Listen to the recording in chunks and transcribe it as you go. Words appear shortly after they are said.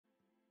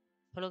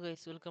Hello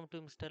guys, welcome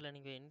to Mr.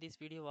 Learning. In this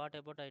video, what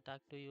about I talk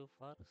to you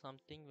for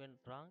something went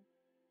wrong.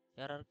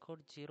 Error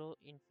code 0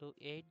 into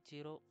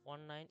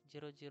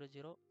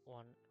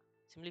 0x80190001.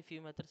 Simply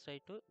few methods try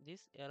to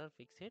this error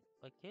fix it.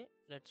 Okay,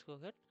 let's go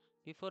ahead.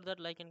 Before that,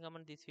 like and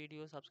comment this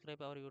video,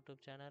 subscribe our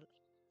YouTube channel,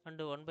 and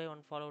one by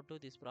one follow to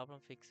this problem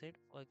fix it.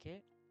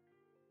 Okay,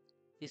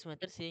 this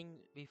method saying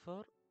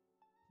before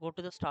go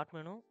to the start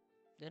menu,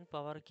 then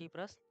power key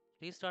press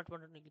restart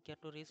button, click here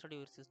to restart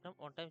your system.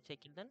 One time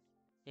check it, then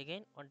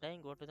again one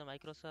time go to the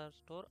Microsoft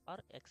Store or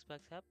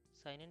Xbox app,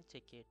 sign in,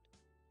 check it.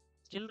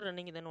 Still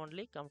running, then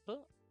only come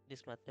to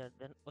this method.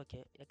 Then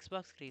okay,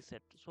 Xbox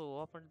reset. So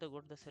open the go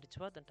to the search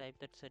bar, then type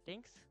that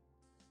settings.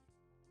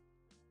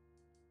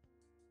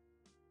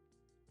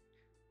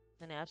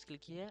 Then apps,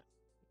 click here,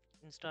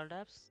 installed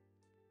apps,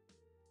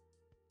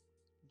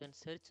 then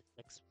search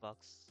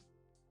Xbox.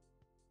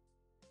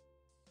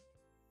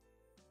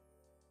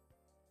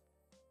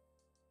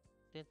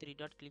 Then three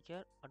dot, click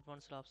here,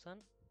 advanced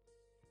option,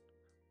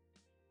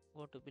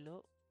 go to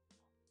below,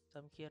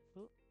 come here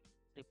to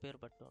repair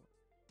button,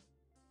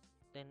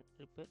 then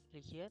repair,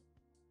 click here.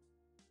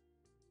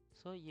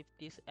 So if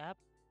this app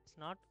is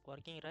not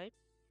working right,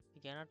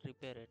 you cannot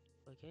repair it.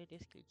 Okay,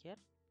 just click here,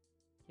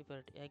 repair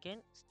it.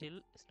 Again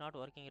still it's not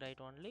working right,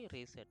 only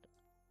reset.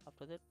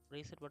 After that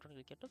reset button,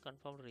 click here to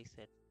confirm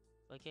reset.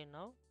 Okay,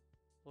 now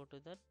go to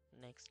the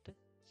next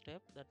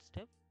step, that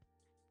step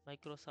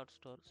Microsoft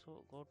Store.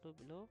 So go to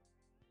below,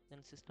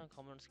 then system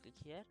components, click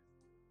here,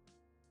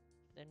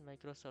 then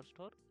Microsoft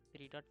Store,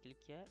 three dot, click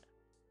here,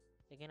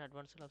 again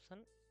advanced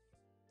option,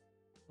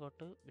 go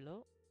to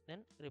below,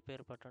 then repair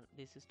button.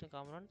 The system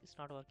component is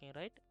not working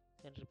right,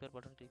 then repair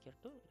button, click here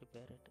to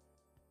repair it.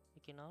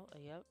 Okay, now I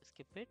have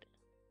skip it,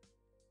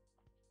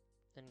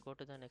 then go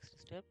to the next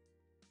step,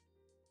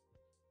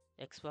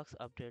 Xbox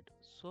update.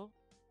 So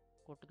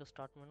go to the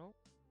start menu,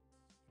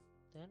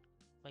 then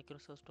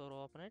Microsoft Store,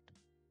 open it,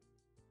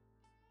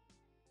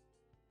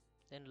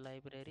 then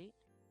library,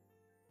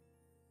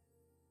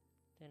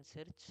 then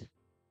search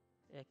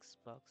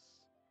Xbox.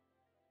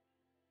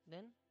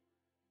 Then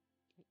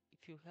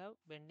if you have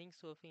bending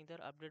surfing there,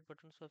 update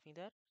button surfing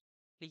there,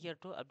 click here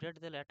to update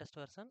the latest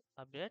version.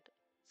 Update,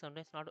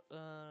 sometimes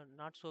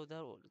not show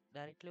there,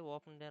 directly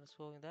open there,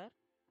 showing there,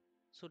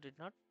 so did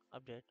not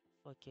update.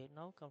 Okay,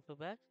 now come to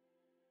back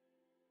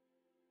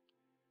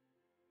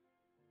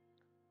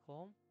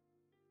home,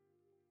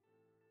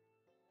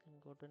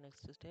 and go to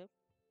next step,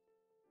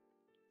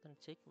 then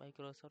check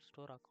Microsoft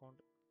Store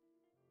account.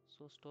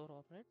 So store,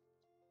 open it,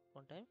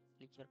 one time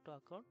click here to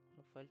account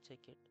profile,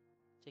 check it,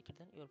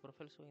 then your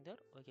profile showing there.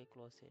 Okay,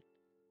 close it,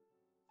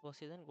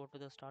 then go to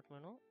the start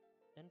menu,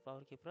 then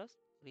power key press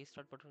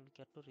restart button, click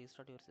here to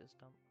restart your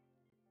system,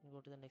 and go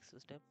to the next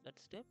step, that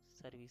step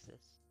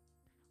services.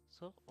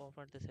 So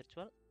open the search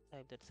bar,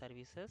 type that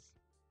services,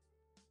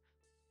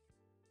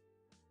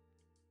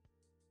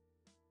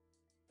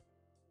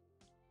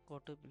 go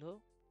to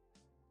below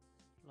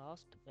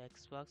last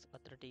Xbox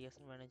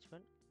authentication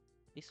management.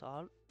 These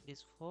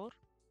four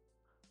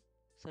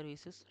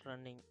services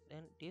running,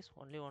 then this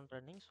only one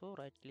running, so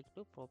right click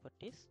to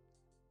properties,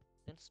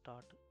 then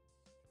start.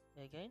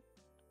 Again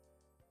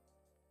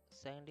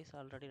second is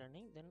already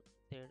running, then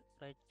third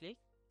right click,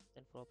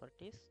 then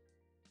properties,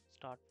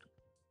 start.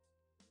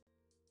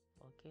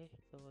 Okay,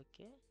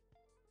 okay,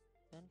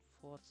 then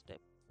fourth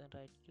step, then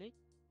right click,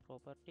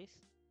 properties,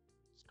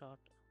 start.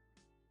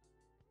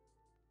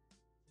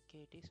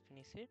 Okay, it is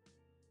finish it,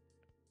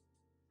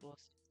 close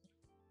it.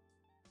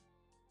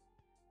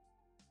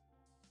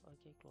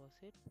 Okay,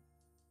 close it,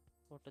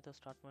 go to the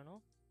start menu,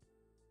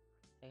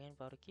 again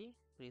power key,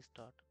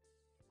 restart.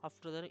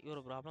 After that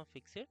your problem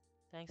fix it.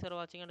 Thanks for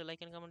watching, and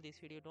like and comment this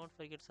video. Don't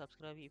forget to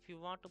subscribe. If you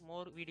want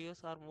more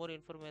videos or more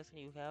information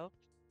you have,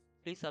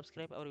 please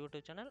subscribe our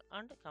YouTube channel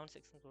and comment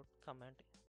section comment.